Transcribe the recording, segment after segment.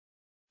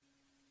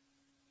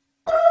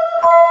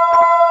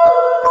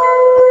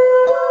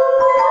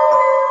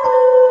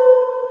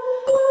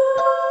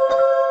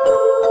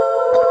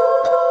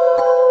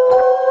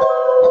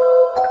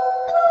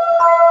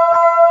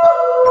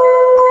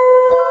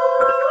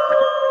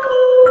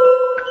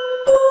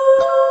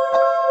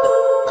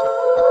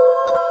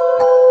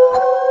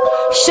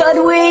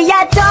we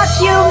yet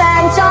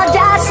document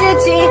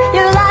audacity?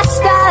 Your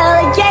last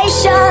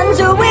allegations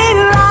are we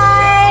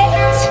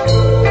right?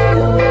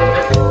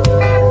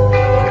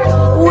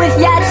 With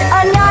yet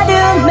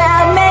another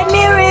man-made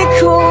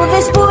miracle,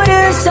 this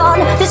borders on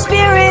the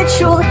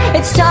spiritual.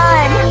 It's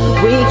time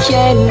we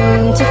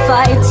came to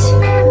fight.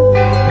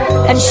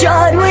 And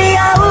should we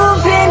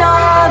open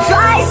our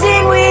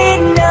rising, we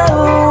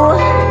know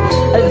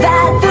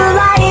that the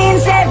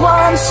lines that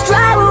once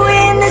straw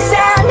in the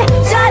sand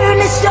turn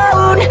to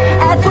stone.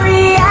 If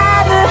we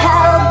ever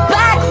held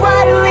back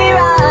what we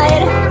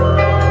ride,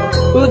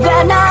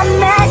 then our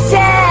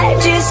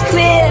message is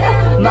clear,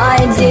 my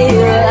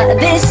dear.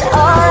 This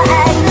all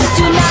ends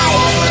tonight.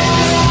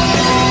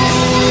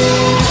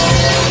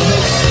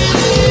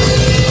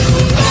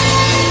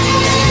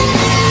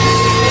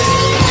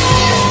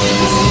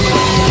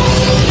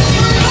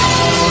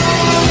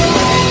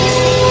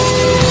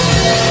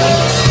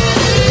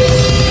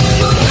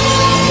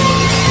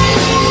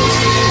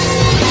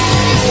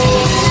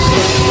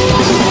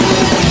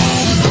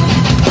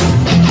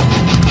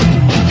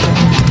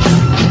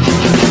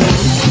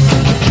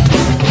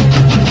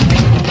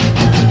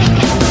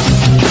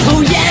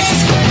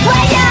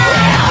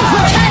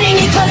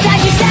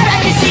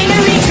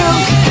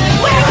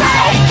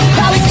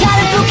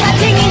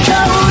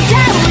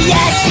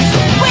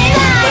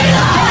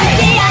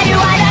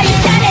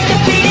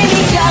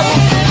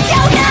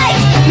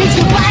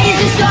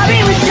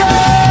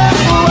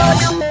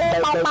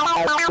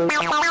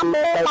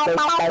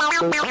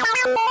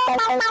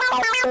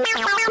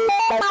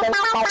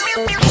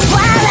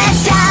 Well,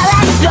 let's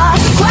explore,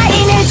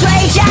 quitting his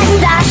rage and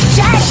the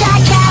Cheshire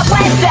cat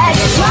with it.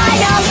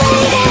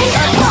 Violating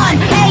upon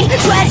a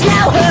twist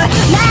now her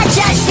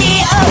majesty.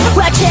 Oh,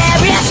 we're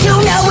curious to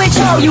know which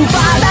hole you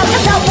follow,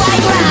 so why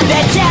grab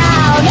it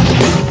down?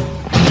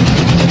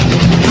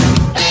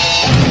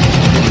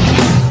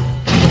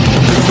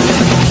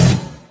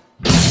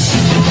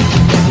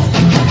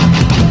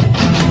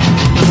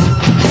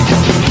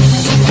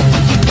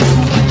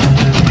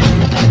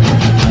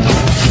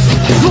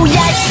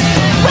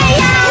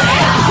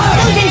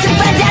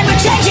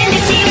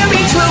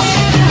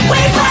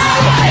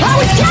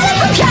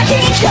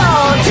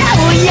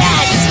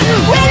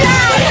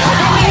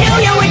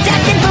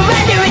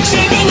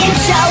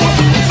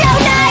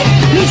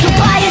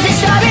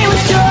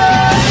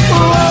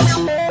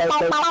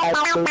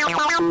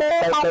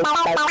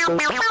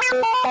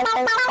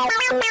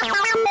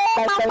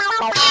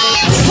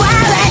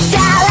 Well, let's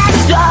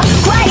explore,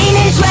 quitting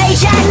his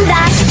rage and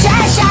the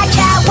Cheshire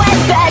cat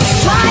with it.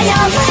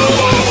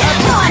 Violating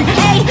upon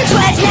a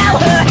twist now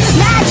her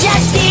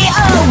majesty.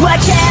 Oh,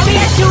 we're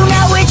curious to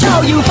know which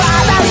hole you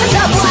follow,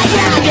 so why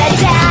grab it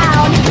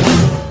down?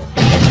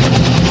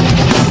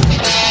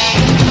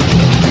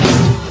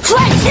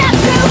 Let's step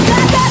through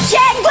the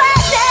chain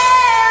glass now.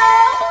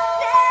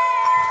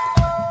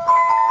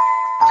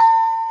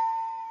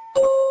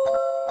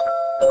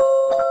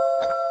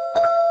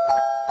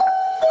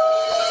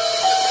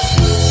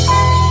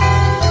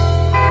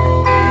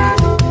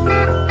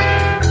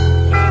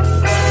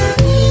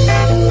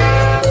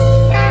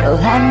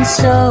 And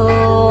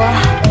so,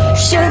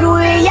 should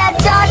we yet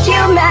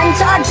document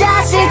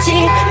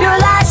audacity? Your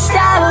life